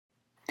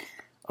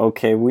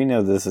Okay, we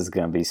know this is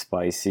going to be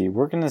spicy.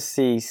 We're going to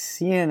see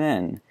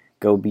CNN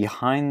go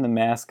behind the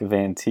mask of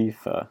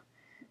Antifa.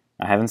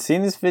 I haven't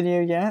seen this video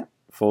yet,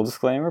 full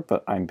disclaimer,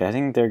 but I'm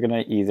betting they're going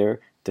to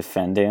either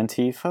defend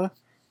Antifa,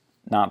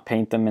 not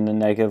paint them in a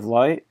negative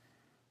light,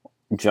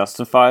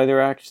 justify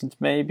their actions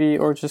maybe,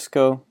 or just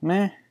go,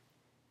 meh.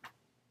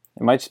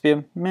 It might just be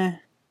a meh.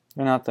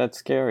 They're not that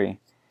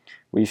scary.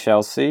 We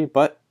shall see,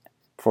 but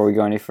before we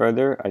go any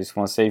further, I just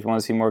want to say if you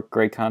want to see more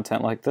great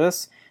content like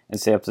this and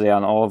stay up to date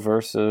on all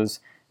Versa's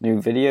new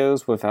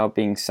videos without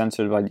being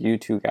censored by the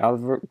YouTube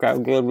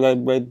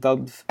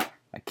algorithms,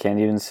 I can't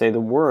even say the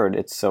word,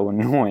 it's so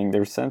annoying,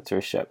 their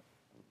censorship.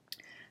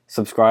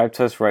 Subscribe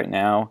to us right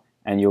now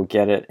and you'll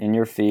get it in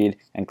your feed,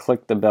 and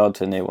click the bell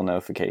to enable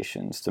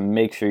notifications to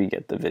make sure you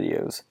get the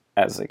videos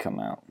as they come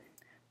out.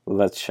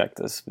 Let's check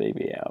this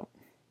baby out.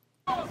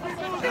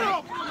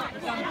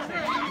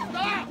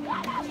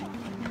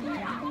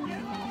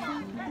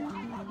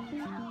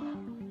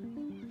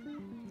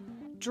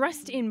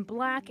 Dressed in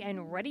black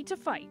and ready to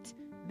fight,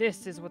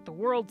 this is what the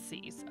world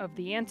sees of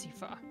the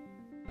Antifa.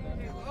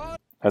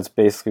 That's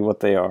basically what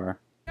they are.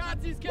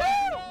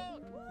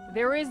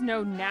 There is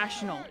no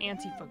national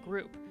Antifa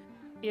group.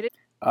 It is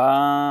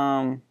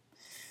That's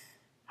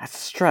a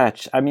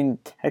stretch. I mean,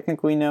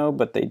 technically no,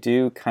 but they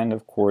do kind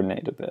of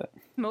coordinate a bit.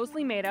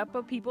 mostly made up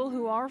of people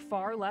who are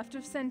far left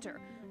of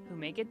center, who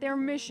make it their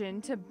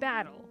mission to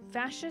battle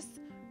fascists,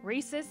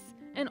 racists,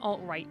 and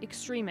alt-right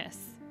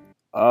extremists.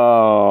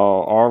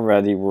 Oh,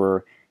 already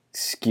we're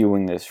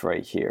skewing this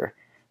right here.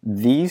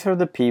 These are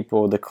the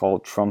people that call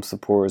Trump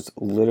supporters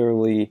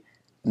literally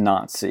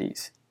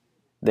Nazis.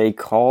 They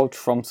call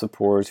Trump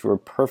supporters, who are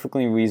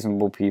perfectly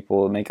reasonable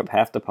people that make up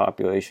half the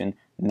population,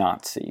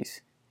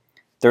 Nazis.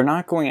 They're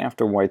not going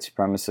after white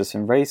supremacists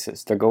and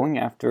racists. They're going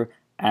after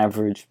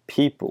average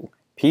people.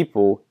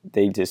 People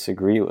they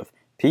disagree with.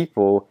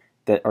 People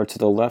that are to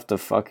the left of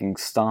fucking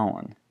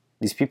Stalin.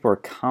 These people are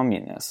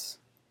communists.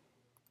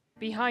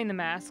 Behind the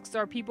masks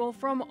are people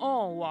from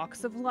all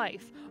walks of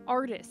life,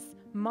 artists,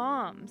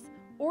 moms,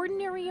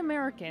 ordinary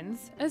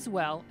Americans, as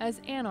well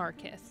as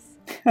anarchists.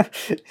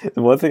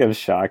 The one thing I'm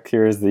shocked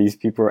here is these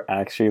people are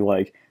actually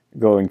like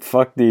going,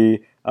 fuck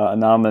the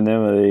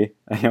anonymity,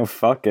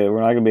 fuck it,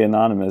 we're not gonna be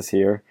anonymous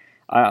here.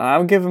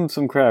 I'll give them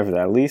some credit for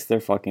that. At least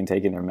they're fucking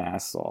taking their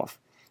masks off.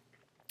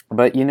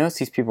 But you notice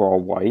these people are all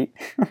white.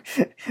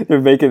 They're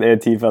making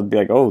Antifa be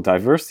like, oh,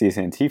 diversity is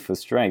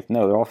Antifa's strength.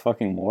 No, they're all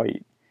fucking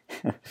white.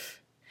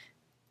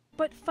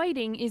 But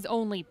fighting is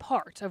only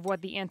part of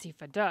what the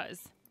Antifa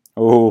does.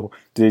 Oh,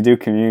 do they do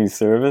community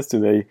service? Do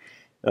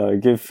they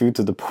give food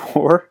to the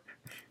poor?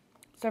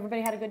 So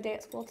everybody had a good day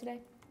at school today?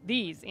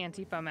 These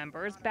Antifa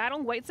members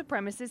battle white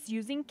supremacists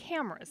using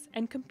cameras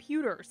and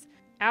computers,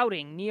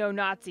 outing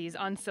neo-Nazis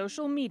on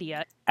social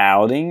media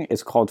Outing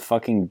is called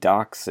fucking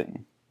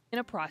doxing. in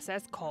a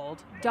process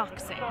called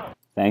doxing.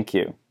 Thank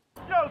you.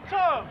 Yo,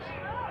 Tubbs!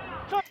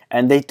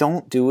 And they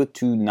don't do it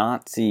to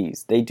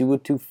Nazis. They do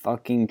it to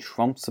fucking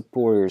Trump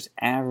supporters,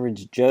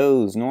 average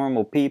Joes,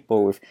 normal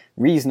people with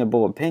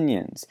reasonable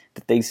opinions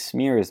that they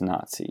smear as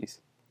Nazis.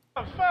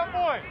 Fat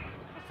boy!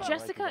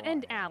 Jessica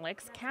and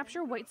Alex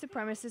capture white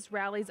supremacist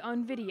rallies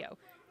on video,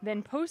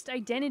 then post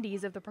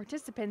identities of the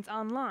participants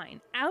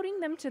online, outing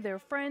them to their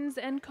friends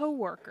and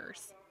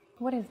co-workers.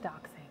 What is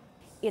doxing?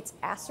 It's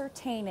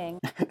ascertaining.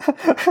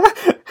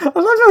 I love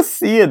how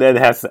CNN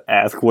has to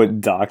ask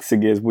what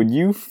doxing is when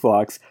you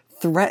fucks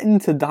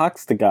threatened to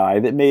dox the guy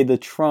that made the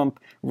Trump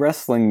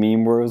wrestling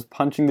meme where it was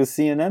punching the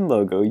CNN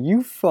logo. You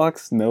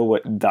fucks know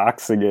what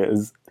doxing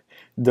is.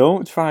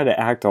 Don't try to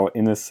act all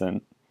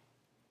innocent.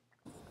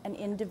 An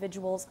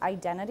individual's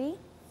identity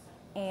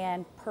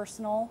and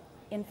personal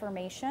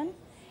information,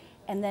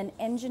 and then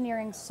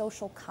engineering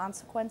social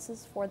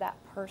consequences for that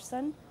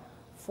person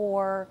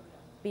for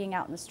being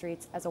out in the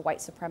streets as a white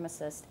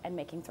supremacist and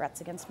making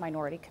threats against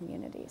minority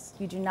communities.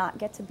 You do not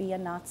get to be a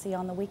Nazi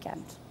on the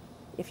weekend.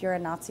 If you're a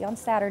Nazi on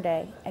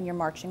Saturday and you're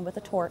marching with a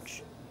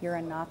torch, you're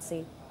a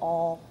Nazi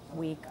all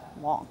week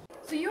long.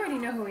 So you already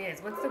know who he is.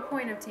 What's the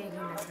point of taking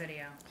this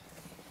video?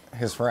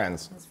 His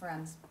friends. His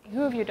friends.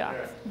 Who have you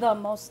doxed? The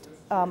most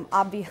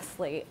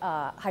obviously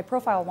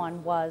high-profile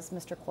one was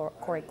Mr.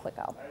 Corey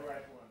Klicko.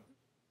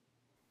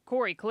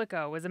 Corey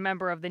Klicko was a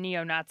member of the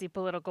neo-Nazi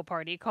political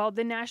party called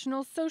the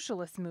National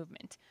Socialist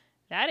Movement.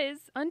 That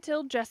is,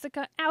 until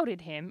Jessica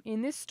outed him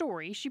in this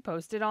story she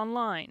posted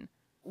online.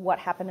 What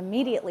happened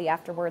immediately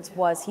afterwards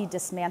was he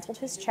dismantled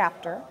his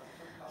chapter,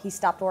 he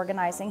stopped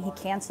organizing, he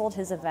canceled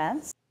his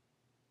events.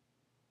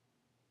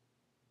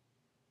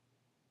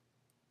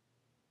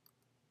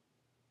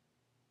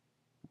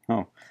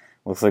 Oh,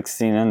 looks like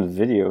CNN's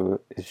video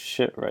is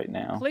shit right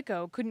now.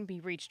 Klicko couldn't be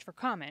reached for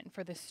comment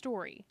for this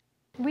story.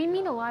 We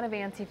meet a lot of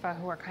Antifa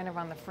who are kind of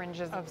on the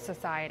fringes of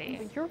society.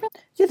 But you're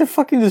Yeah, they're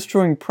fucking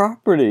destroying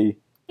property.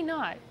 really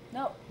not.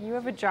 No. You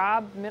have a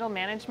job, middle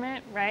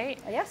management, right?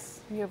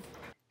 Yes. You have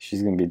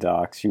She's gonna be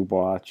doxxed, you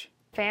watch.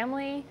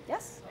 family.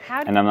 Yes.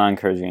 How do And I'm not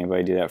encouraging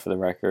anybody to do that for the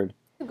record.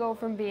 you go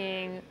from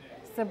being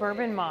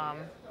suburban mom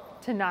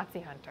to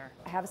Nazi hunter.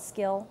 I have a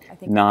skill. I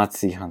think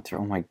Nazi hunter.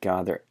 Oh my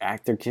god, they're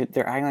acting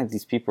like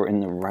these people are in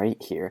the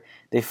right here.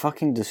 They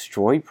fucking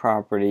destroy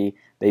property.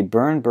 They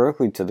burn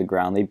Berkeley to the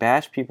ground. They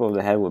bash people over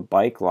the head with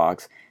bike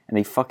locks, and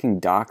they fucking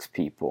dox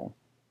people.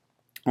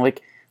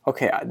 Like,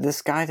 okay,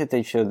 this guy that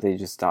they showed they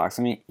just doxed,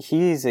 I mean,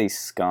 he's a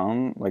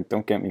scum. Like,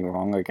 don't get me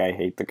wrong. Like, I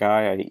hate the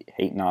guy. I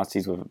hate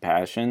Nazis with a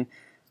passion.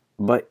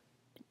 But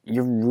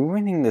you're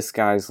ruining this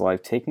guy's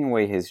life, taking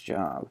away his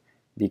job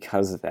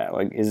because of that.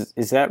 Like,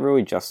 is that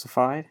really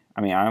justified?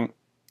 I mean, I'm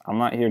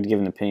not here to give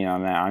an opinion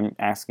on that. I'm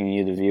asking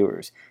you, the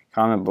viewers,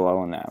 comment below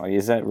on that. Like,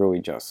 is that really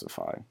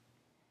justified?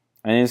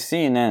 And is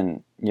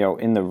CNN,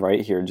 in the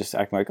right here, just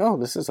acting like, oh,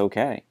 this is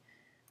okay?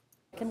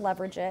 I can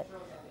leverage it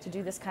to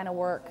do this kind of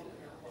work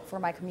for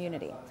my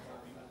community.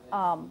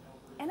 And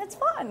it's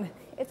fun.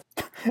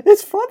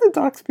 It's fun to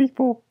dox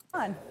people.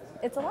 Fun.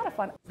 It's a lot of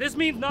fun. This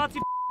means Nazi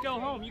go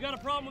home. You got a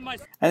problem with my...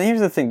 And here's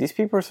the thing, these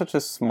people are such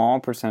a small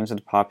percentage of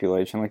the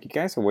population. Like, you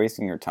guys are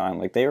wasting your time.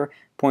 Like, they are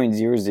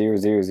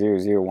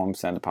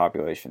 0.00001% of the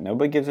population.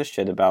 Nobody gives a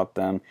shit about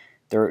them.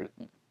 They're,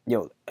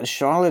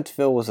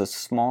 Charlottesville was a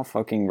small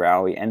fucking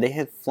rally, and they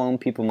had flown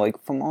people,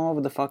 like, from all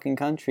over the fucking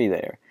country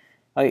there.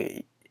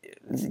 Like,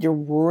 you're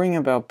worrying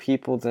about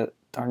people that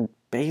are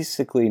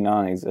basically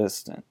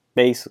non-existent.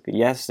 Basically,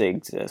 yes, they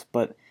exist,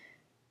 but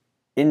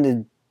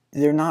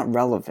they're not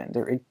relevant.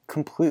 They're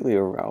completely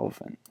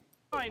irrelevant.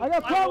 I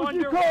got problems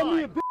with you calling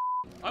me a bitch.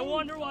 I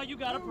wonder why you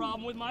got a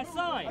problem with my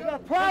sign. I got a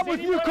problem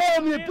with you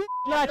calling me a bitch,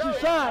 not your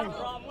sign.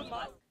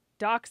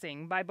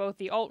 Doxing by both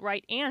the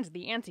alt-right and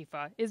the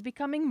Antifa is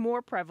becoming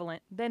more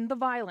prevalent than the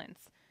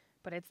violence.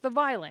 But it's the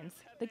violence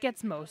that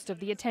gets most of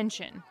the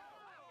attention.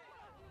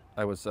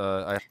 Oh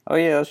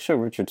yeah, let's show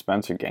Richard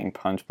Spencer getting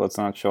punched, but let's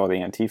not show all the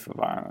Antifa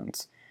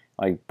violence.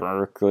 Like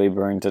Berkeley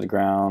burned to the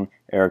ground,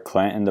 Eric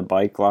Clanton, the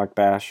bike lock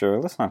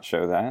basher. Let's not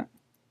show that.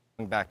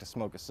 Back to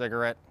smoke a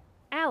cigarette.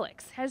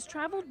 Alex has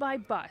traveled by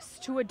bus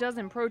to a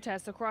dozen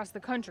protests across the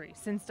country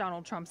since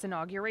Donald Trump's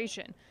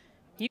inauguration.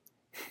 He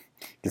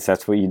Because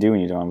that's what you do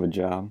when you don't have a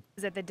job.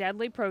 was at the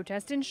deadly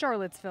protest in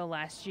Charlottesville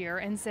last year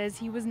and says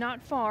he was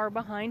not far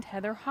behind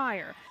Heather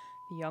Heyer,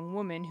 the young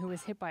woman who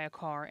was hit by a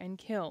car and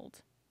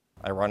killed.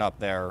 I run up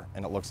there,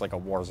 and it looks like a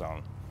war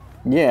zone.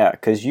 Yeah,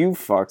 because you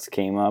fucks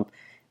came up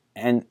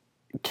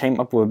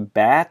with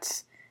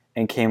bats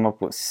and came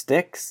up with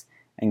sticks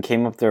and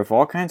came up there with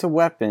all kinds of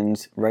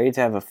weapons, ready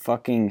to have a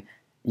fucking,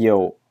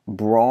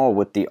 brawl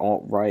with the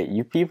alt-right.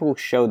 You people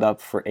showed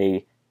up for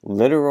a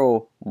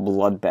literal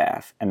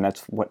bloodbath, and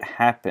that's what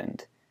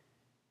happened.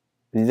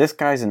 This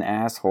guy's an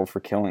asshole for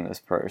killing this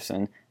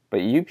person,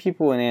 but you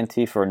people in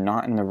Antifa are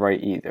not in the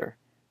right either.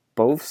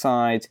 Both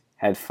sides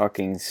had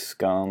fucking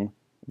scum,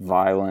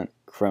 violent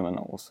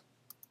criminals.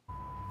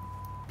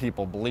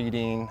 People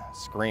bleeding,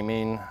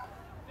 screaming.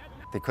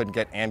 They couldn't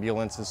get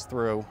ambulances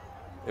through.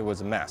 It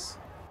was a mess.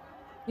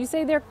 You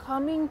say they're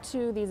coming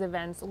to these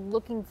events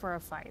looking for a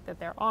fight, that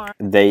there are.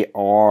 They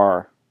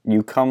are.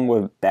 You come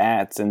with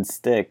bats and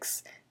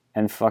sticks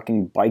and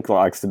fucking bike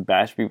locks to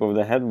bash people over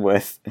the head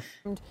with.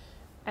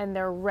 And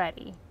they're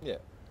ready. Yeah.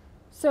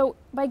 So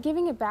by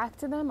giving it back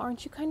to them,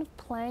 aren't you kind of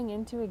playing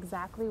into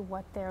exactly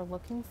what they're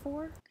looking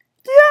for?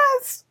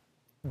 Yes!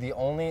 The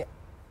only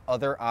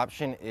other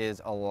option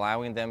is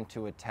allowing them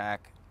to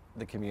attack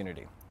the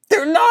community.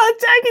 They're not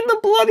attacking the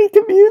bloody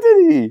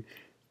community!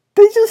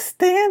 They just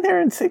stand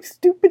there and say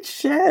stupid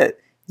shit.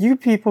 You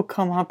people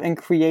come up and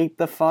create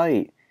the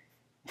fight.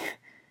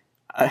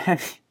 And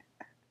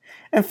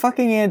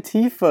fucking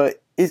Antifa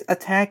is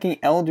attacking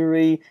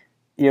elderly,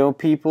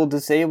 people,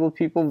 disabled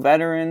people,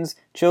 veterans,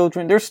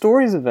 children. There's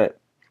stories of it.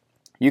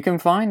 You can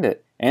find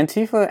it.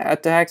 Antifa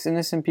attacks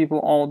innocent people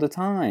all the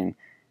time.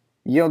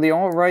 The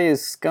alt-right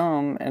is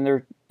scum and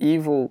they're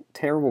evil,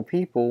 terrible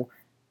people.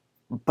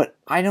 But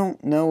I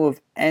don't know of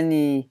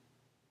any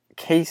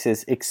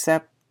cases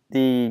except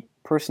the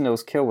person that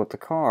was killed with the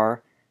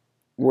car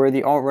where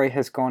the alt-right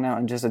has gone out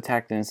and just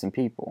attacked innocent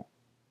people.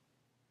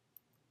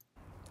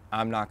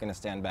 I'm not going to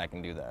stand back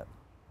and do that.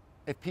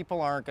 If people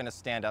aren't going to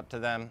stand up to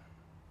them,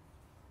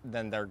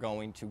 then they're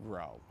going to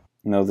grow.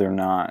 No, they're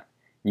not.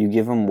 You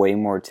give them way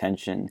more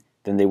attention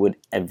than they would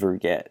ever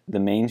get. The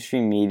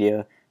mainstream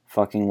media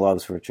fucking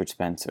loves Richard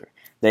Spencer.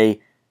 They,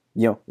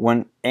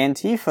 when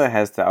Antifa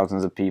has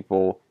thousands of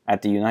people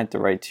at the Unite the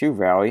Right 2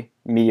 rally,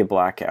 media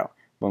blackout.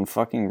 When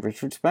fucking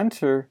Richard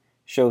Spencer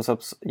shows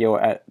up,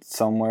 at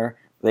somewhere,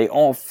 they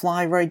all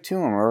fly right to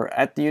him. Or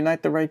at the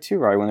Unite the Right 2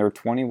 rally, when there were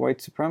 20 white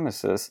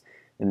supremacists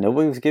that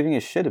nobody was giving a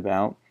shit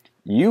about,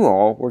 you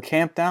all were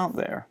camped out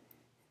there.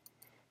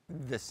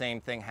 The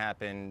same thing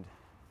happened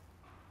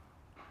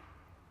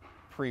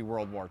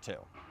pre-World War II.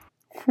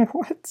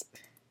 What?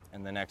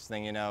 And the next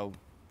thing you know,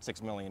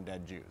 6 million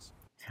dead Jews.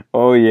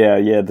 Oh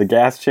yeah, the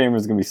gas chamber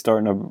is going to be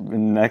starting up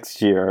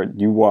next year.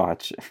 You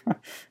watch.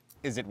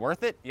 Is it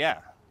worth it? Yeah.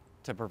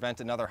 To prevent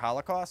another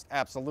Holocaust?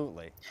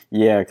 Absolutely.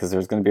 Yeah, because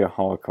there's going to be a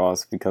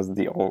Holocaust because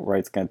the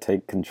alt-right's going to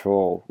take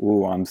control.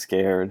 Ooh, I'm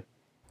scared.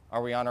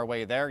 Are we on our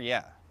way there?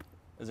 Yeah.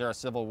 Is there a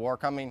civil war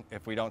coming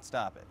if we don't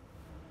stop it?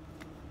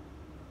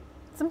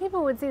 Some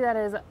people would see that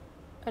as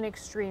an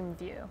extreme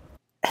view.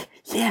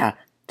 Yeah,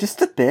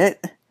 just a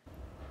bit.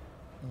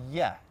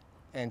 Yeah,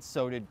 and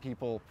so did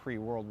people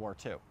pre-World War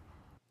II.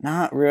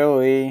 Not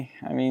really.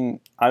 I mean,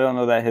 I don't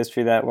know that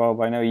history that well,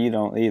 but I know you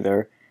don't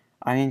either.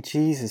 I mean,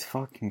 Jesus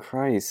fucking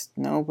Christ.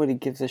 Nobody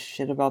gives a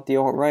shit about the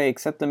alt-right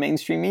except the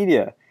mainstream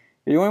media.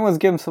 You're the only ones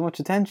giving so much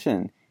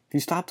attention. If you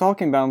stopped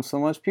talking about them so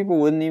much, people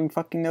wouldn't even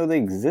fucking know they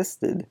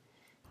existed.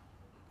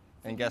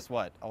 And guess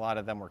what? A lot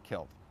of them were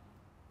killed.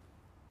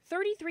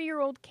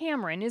 33-year-old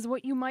Cameron is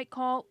what you might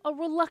call a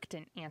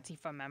reluctant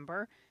Antifa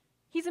member.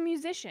 He's a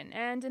musician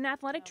and an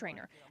athletic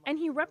trainer, and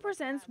he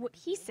represents what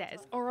he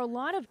says are a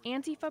lot of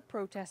Antifa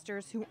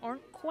protesters who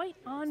aren't quite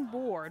on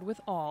board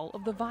with all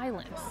of the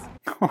violence.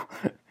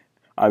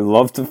 I'd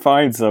love to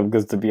find some,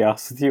 because to be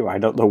honest with you, I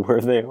don't know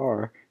where they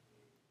are.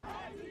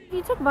 If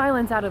you took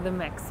violence out of the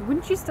mix,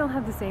 wouldn't you still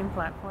have the same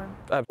platform?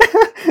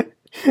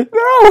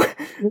 No!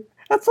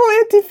 That's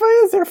what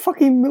Antifa is, they're a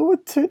fucking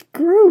militant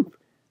group.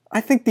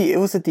 I think the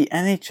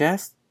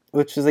NHS,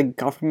 which is a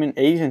government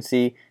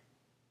agency,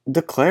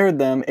 declared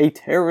them a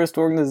terrorist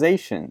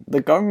organization.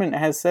 The government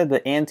has said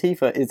that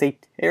Antifa is a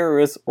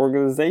terrorist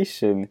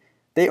organization.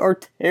 They are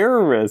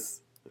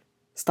terrorists.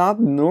 Stop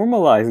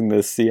normalizing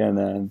this,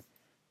 CNN.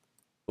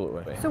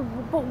 So,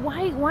 but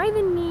why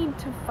the need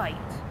to fight?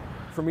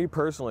 For me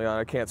personally,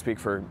 I can't speak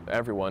for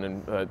everyone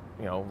and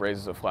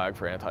raises a flag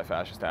for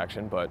anti-fascist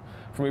action, but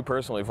for me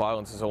personally,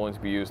 violence is only to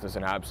be used as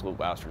an absolute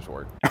last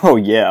resort. Oh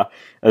yeah,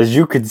 as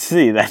you can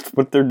see, that's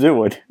what they're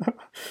doing.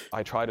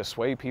 I try to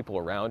sway people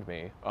around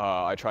me.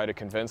 I try to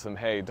convince them,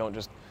 hey, don't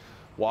just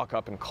walk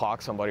up and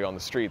clock somebody on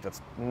the street.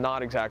 That's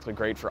not exactly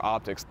great for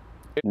optics.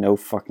 No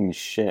fucking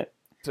shit.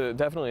 It's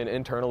definitely an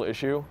internal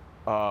issue,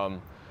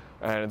 and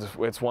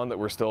it's one that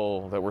we're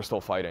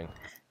still fighting.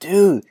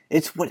 Dude,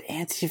 it's what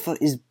Antifa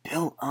is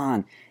built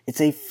on.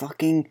 It's a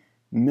fucking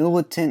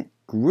militant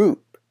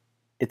group.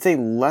 It's a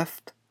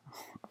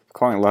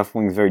calling it left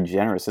wing is very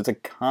generous. It's a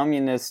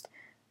communist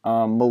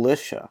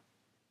militia.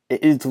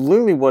 It's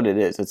literally what it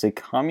is. It's a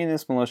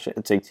communist militia.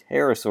 It's a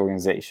terrorist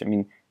organization. I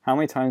mean, how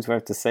many times do I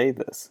have to say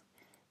this?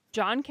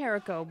 John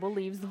Carrico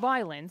believes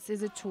violence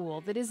is a tool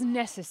that is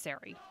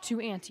necessary to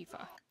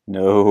Antifa.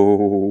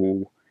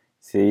 No.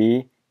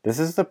 See? This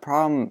is the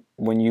problem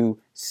when you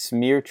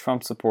smear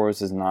Trump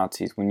supporters as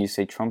Nazis, when you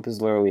say Trump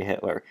is literally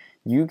Hitler.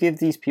 You give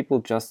these people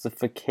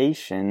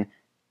justification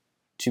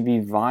to be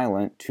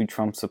violent to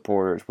Trump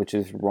supporters, which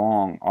is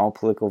wrong. All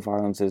political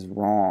violence is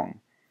wrong.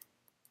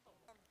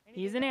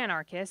 He's an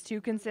anarchist who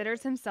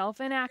considers himself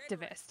an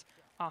activist,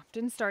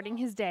 often starting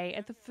his day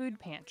at the food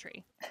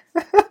pantry.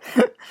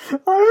 I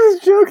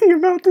was joking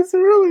about this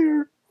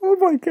earlier. Oh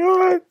my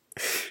god.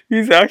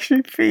 He's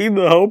actually feeding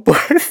the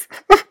helpless.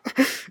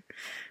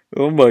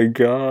 Oh my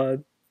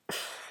god.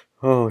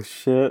 Oh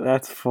shit,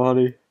 that's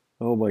funny.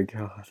 Oh my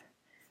god.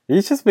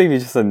 He's just maybe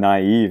just a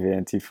naive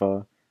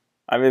Antifa.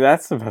 I mean,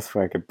 that's the best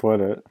way I could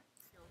put it.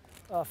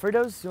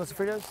 Fritos? You want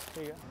some Fritos?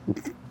 There you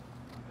go.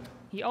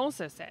 He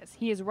also says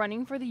he is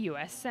running for the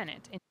U.S.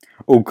 Senate in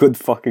Oh, good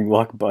fucking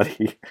luck,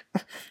 buddy.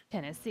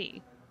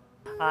 Tennessee.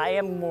 I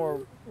am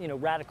more,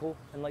 radical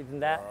and than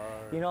that.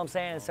 You know what I'm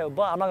saying? So,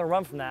 but I'm not gonna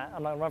run from that.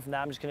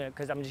 I'm just gonna,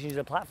 because I'm just using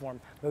a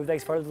platform. Move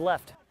things further to the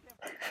left.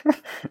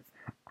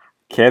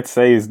 Can't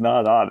say he's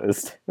not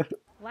honest.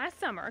 Last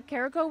summer,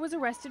 Carrico was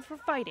arrested for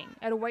fighting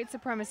at a white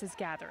supremacist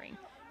gathering.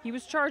 He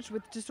was charged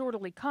with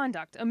disorderly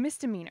conduct, a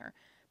misdemeanor.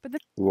 But the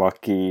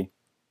Lucky.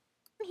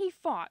 he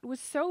fought was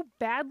so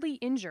badly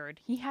injured,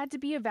 he had to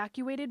be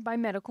evacuated by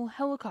medical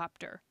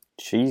helicopter.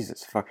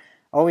 Jesus fuck.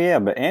 Oh yeah,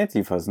 but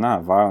Antifa's not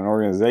a violent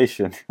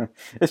organization.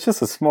 It's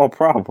just a small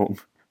problem.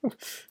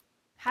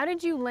 How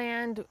did you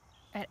land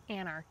at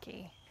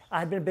anarchy? I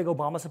had been a big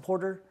Obama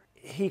supporter.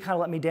 He kind of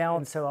let me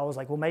down, so I was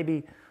like, well,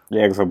 maybe.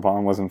 Yeah, because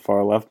Obama wasn't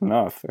far left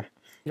enough.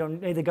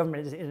 Maybe the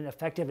government isn't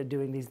effective at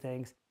doing these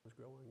things.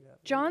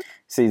 John?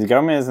 See, the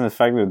government isn't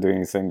effective at doing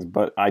these things,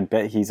 but I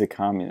bet he's a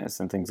communist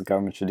and thinks the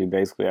government should do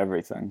basically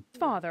everything. His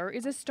father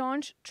is a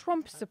staunch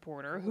Trump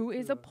supporter who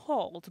is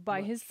appalled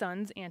by his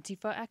son's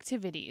Antifa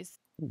activities.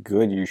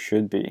 Good, you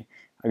should be.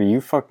 I mean,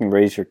 you fucking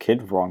raised your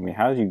kid wrong. I mean,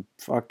 how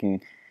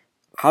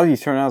do you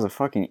turn out as a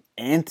fucking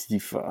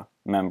Antifa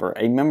member,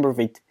 a member of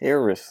a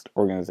terrorist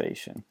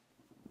organization?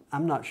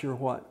 I'm not sure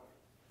what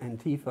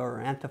Antifa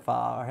or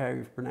Antifa, or how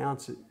you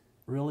pronounce it,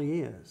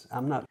 really is.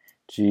 I'm not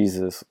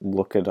Jesus,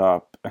 look it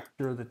up.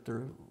 sure that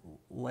they're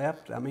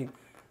left. I mean,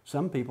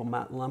 some people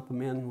might lump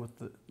them in with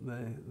the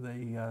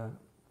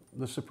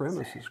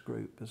supremacist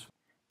group as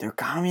They're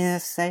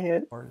communists, say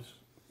it. far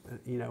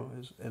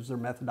as their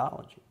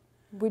methodology.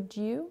 Would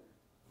you?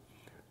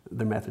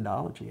 Their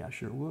methodology, I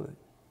sure would.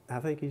 I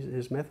think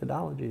his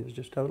methodology is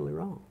just totally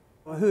wrong.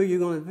 Well, who are you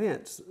going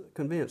to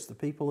convince? The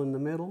people in the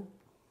middle?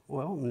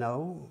 Well,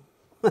 no.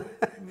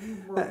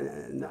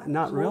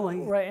 Not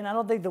really. Right, and I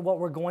don't think that what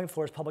we're going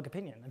for is public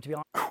opinion. And to be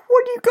honest,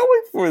 What are you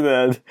going for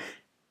then?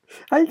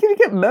 How are you going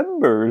to get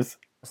members?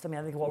 I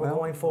think what we're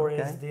going for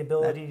is the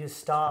ability to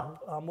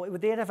stop.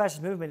 With the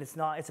anti-fascist movement,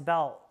 it's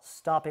about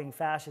stopping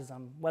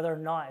fascism, whether or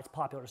not it's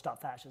popular to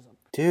stop fascism.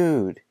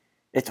 Dude,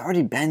 it's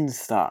already been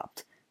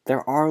stopped.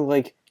 There are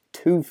like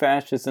 2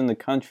 fascists in the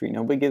country.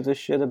 Nobody gives a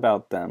shit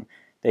about them.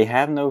 They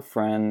have no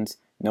friends.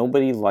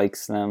 Nobody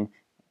likes them.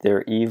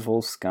 They're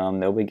evil scum.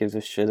 Nobody gives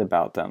a shit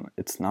about them.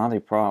 It's not a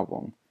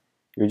problem.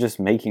 You're just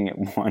making it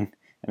an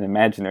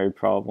imaginary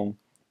problem.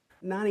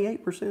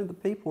 98% of the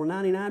people, or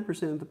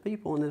 99% of the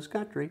people in this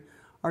country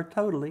are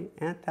totally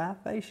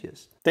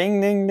anti-fascist.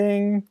 Ding, ding,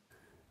 ding.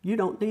 You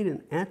don't need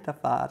an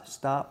Antifa to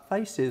stop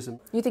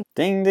fascism. You think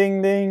Ding,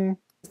 ding, ding.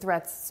 the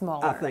threat's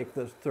smaller? I think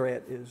the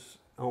threat is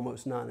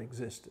almost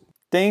non-existent.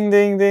 Ding,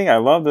 ding, ding. I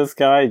love this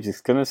guy.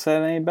 Just couldn't have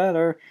said any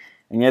better.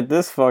 And yet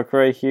this fuck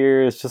right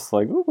here is just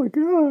like, oh my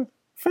god,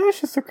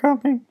 fascists are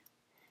coming.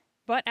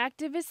 But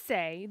activists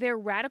say their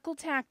radical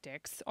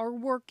tactics are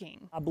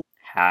working.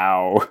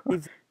 How?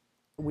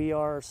 We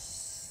are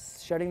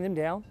shutting them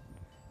down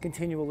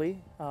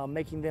continually,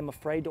 making them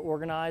afraid to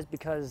organize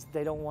because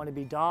they don't want to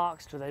be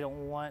doxxed or they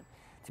don't want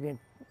to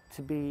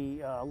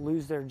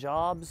lose their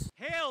jobs.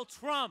 Hail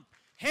Trump!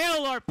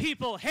 Hail our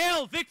people!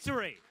 Hail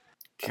victory!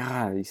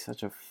 God, he's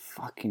such a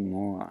fucking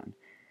moron.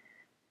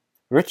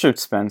 Richard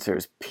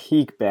Spencer's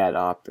peak bad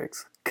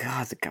optics.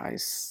 God, the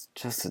guy's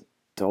just a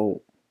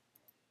dope.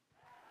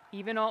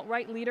 Even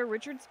alt-right leader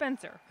Richard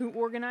Spencer, who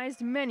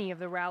organized many of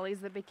the rallies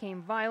that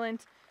became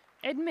violent,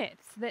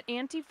 admits that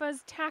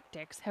Antifa's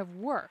tactics have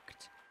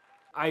worked.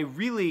 I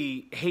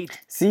really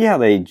hate... See how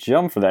they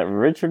jump for that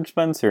Richard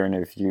Spencer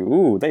interview?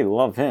 Ooh, they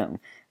love him.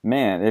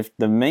 Man, if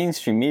the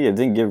mainstream media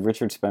didn't give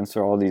Richard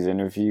Spencer all these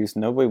interviews,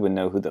 nobody would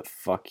know who the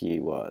fuck he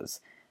was.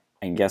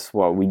 And guess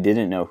what? We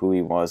didn't know who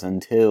he was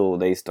until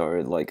they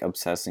started, like,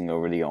 obsessing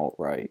over the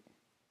alt-right.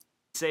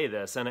 Say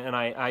this, and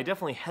I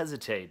definitely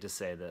hesitate to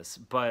say this,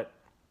 but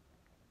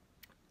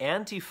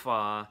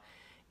Antifa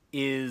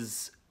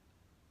is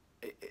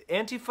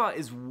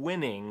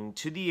winning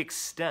to the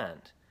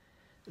extent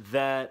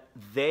that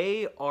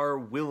they are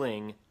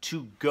willing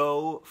to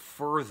go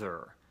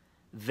further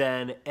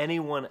than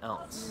anyone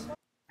else.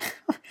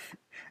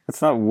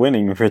 It's not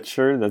winning,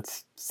 Richard.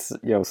 That's,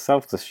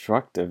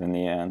 self-destructive in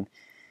the end.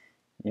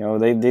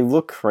 They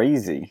look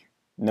crazy.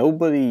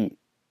 Nobody,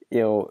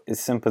 is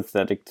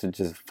sympathetic to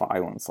just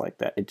violence like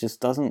that. It just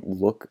doesn't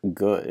look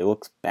good. It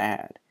looks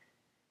bad.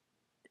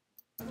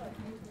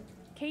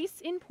 Case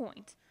in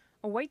point,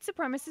 a white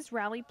supremacist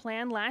rally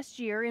planned last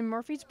year in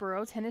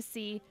Murfreesboro,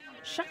 Tennessee,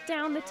 shut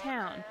down the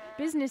town.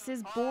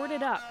 Businesses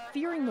boarded up,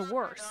 fearing the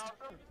worst.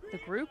 The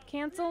group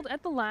canceled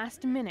at the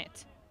last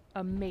minute.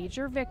 A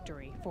major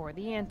victory for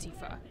the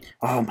Antifa.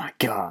 Oh my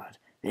god,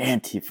 the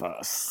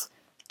Antifa.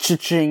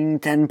 Cha-ching,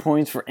 10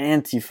 points for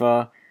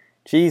Antifa.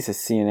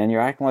 Jesus, CNN,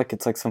 you're acting like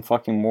it's like some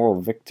fucking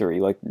moral victory.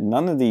 Like,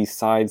 none of these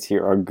sides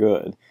here are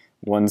good.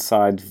 One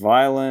side's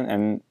violent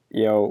and,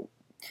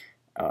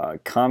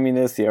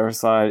 communist. The other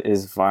side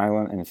is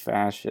violent and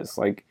fascist.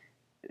 Like,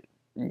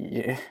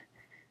 yeah.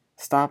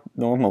 Stop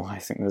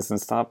normalizing this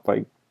and stop,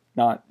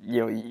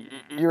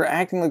 you're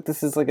acting like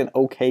this is like an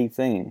okay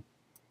thing.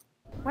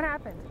 What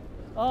happened?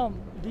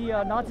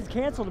 The Nazis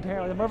canceled,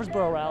 apparently, the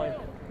Murfreesboro rally.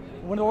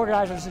 One of the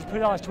organizers just put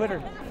it on his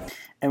Twitter.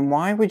 And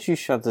why would you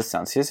shut this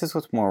down? See, this is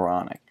what's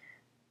moronic.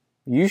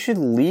 You should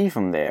leave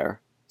them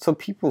there so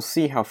people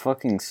see how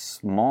fucking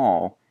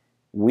small,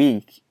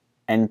 weak,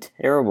 and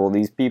terrible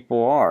these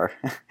people are.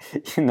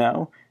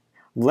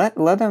 Let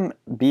them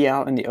be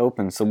out in the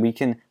open so we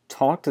can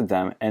talk to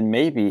them and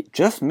maybe,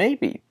 just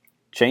maybe,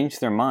 change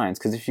their minds.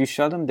 Because if you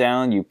shut them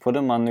down, you put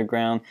them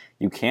underground,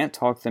 you can't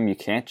talk to them, you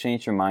can't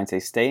change their minds, they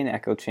stay in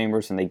echo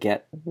chambers and they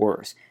get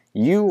worse.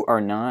 You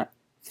are not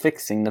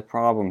fixing the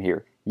problem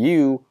here.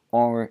 You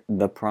are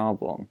the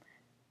problem.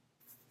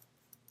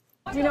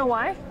 Do you know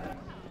why?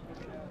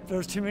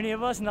 There's too many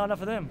of us, not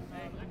enough of them.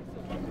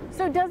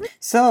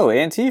 So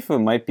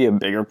Antifa might be a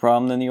bigger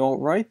problem than the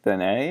alt-right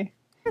then, eh?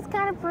 This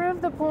kind of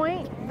prove the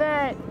point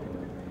that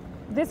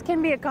this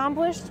can be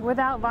accomplished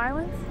without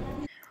violence?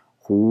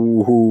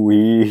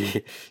 Ooh,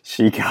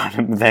 she got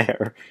him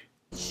there.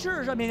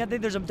 Sure, I mean, I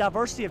think there's a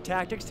diversity of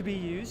tactics to be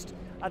used.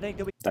 I think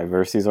that we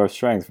Diversity is our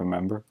strength,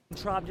 remember?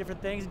 try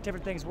different things and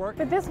different things work.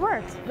 But this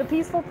worked. The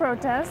peaceful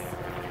protests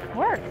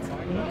worked.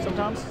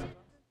 Sometimes.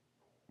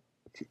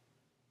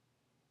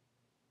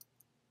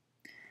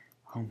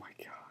 Oh my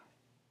god.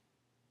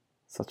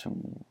 Such a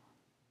moron.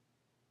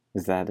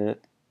 Is that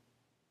it?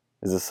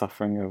 Is the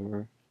suffering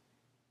over?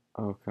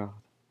 Oh god.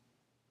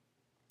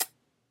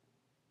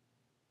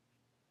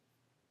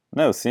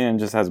 No, CNN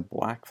just has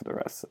black for the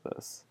rest of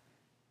this.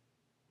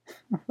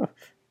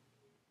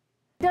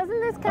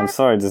 Doesn't this kind I'm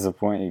sorry to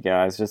disappoint you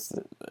guys. Just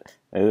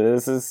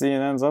this is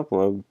CNN's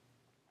upload.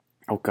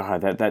 Oh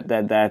god,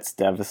 that's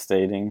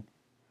devastating.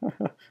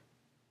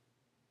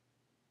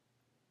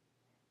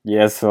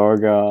 Yes, oh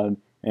god.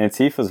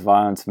 Antifa's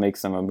violence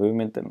makes them a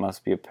movement that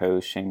must be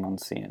opposed. Shame on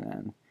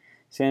CNN.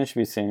 CNN should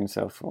be saving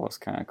himself for all this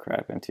kind of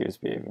crap. Antifa's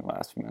behavior in the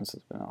last few minutes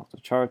has been off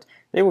the charts.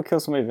 They will kill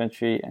somebody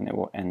eventually, and it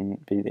will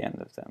be the end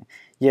of them.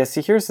 Yeah,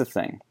 see, here's the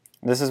thing.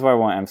 This is what I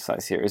want to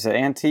emphasize here, is that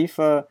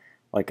Antifa,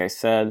 like I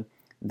said,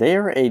 they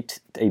are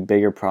a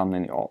bigger problem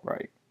than the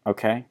alt-right,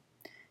 okay?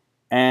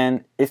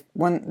 And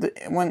when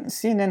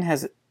CNN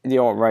has the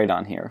alt-right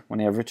on here. When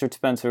they have Richard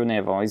Spencer and they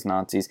have all these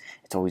Nazis,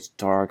 it's always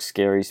dark,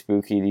 scary,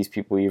 spooky. These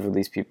people are evil,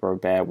 these people are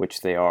bad,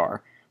 which they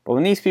are. But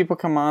when these people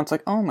come on, it's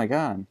like, oh my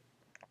god,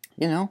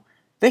 you know,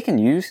 they can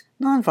use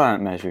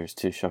nonviolent measures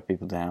to shut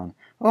people down.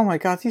 Oh my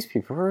god, these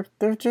people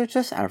they're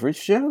just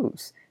average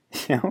Joes.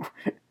 You know,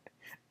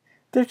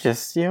 they're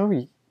just, you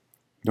know,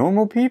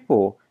 normal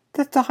people.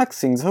 The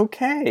doxing's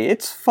okay.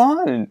 It's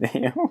fun.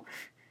 You know,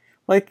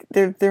 like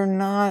they're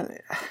not.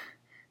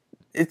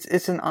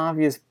 It's an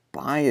obvious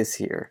bias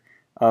here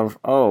of,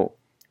 oh,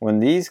 when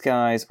these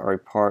guys are a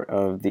part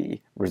of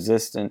the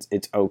resistance,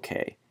 it's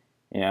okay.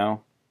 You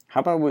know,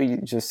 how about we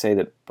just say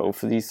that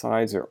both of these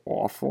sides are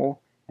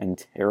awful and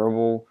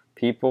terrible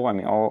people? I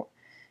mean, all,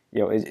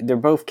 you know, they're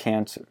both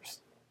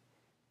cancers.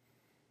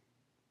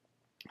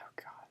 Oh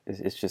god,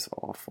 it's just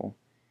awful.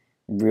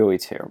 Really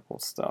terrible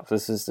stuff.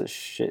 This is the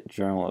shit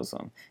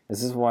journalism.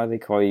 This is why they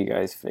call you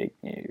guys fake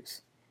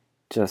news.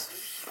 Just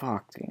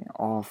fucking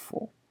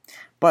awful.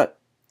 But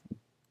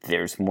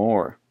there's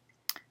more.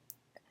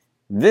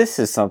 This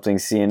is something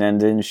CNN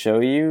didn't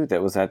show you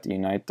that was at the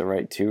Unite the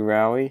Right 2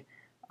 rally.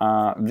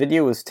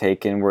 Video was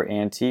taken where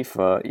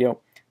Antifa, you know,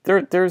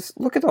 there's,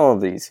 look at all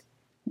of these.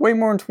 Way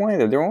more than 20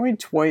 there. There are only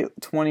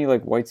 20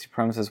 like white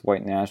supremacist,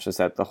 white nationalists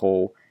at the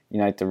whole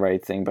Unite the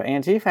Right thing, but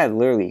Antifa had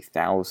literally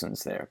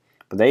thousands there.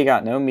 But they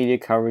got no media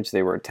coverage.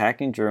 They were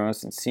attacking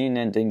journalists, and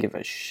CNN didn't give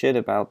a shit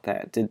about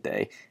that, did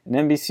they? An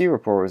NBC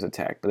reporter was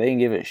attacked, but they didn't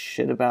give a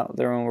shit about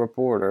their own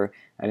reporter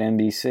at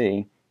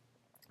NBC.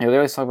 You know, they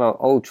always talk about,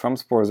 oh, Trump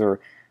supporters are,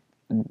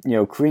 you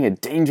know, creating a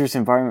dangerous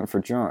environment for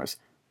journalists.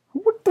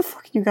 What the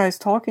fuck are you guys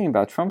talking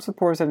about? Trump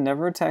supporters have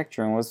never attacked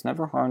journalists,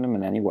 never harmed them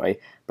in any way.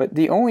 But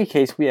the only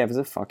case we have is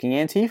a fucking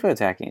Antifa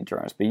attacking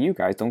journalists. But you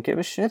guys don't give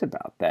a shit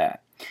about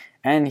that.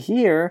 And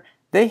here,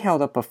 they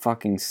held up a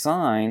fucking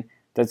sign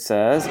that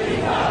says,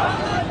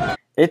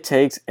 it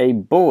takes a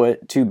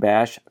bullet to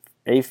bash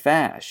a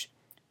fash.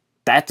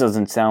 That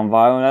doesn't sound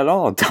violent at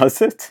all,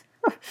 does it?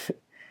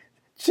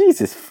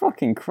 Jesus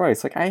fucking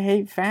Christ. Like, I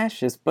hate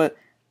fascists, but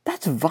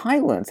that's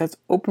violence. That's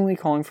openly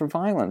calling for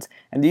violence.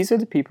 And these are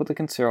the people that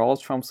consider all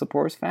Trump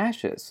supporters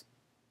fascists.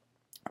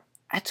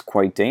 That's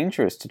quite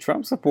dangerous to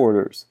Trump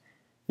supporters.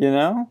 You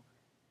know?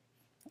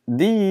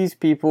 These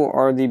people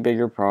are the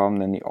bigger problem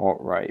than the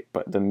alt-right,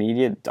 but the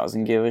media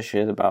doesn't give a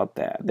shit about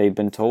that. They've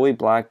been totally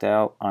blacked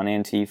out on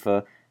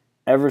Antifa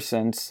ever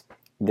since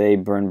they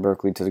burned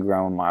Berkeley to the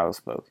ground when Milo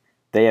spoke.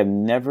 They have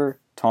never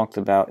talked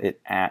about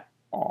it at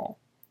all.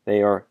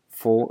 They are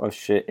full of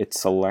shit. It's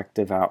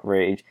selective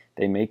outrage.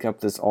 They make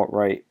up this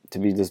alt-right to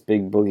be this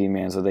big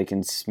boogeyman so they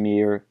can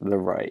smear the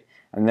right.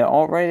 And the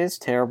alt-right is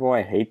terrible.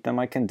 I hate them.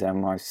 I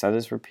condemn them. I've said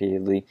this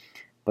repeatedly.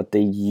 But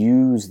they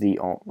use the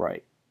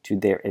alt-right to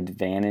their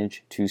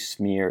advantage to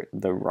smear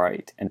the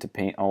right and to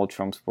paint all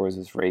Trump supporters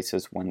as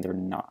racist when they're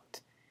not.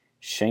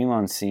 Shame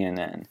on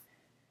CNN.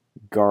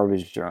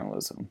 Garbage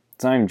journalism.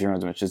 It's not even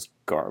journalism, it's just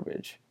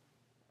garbage.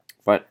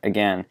 But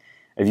again,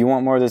 if you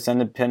want more of this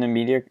independent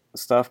media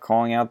stuff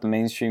calling out the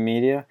mainstream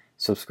media,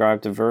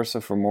 subscribe to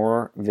Versa for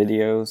more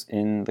videos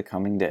in the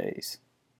coming days.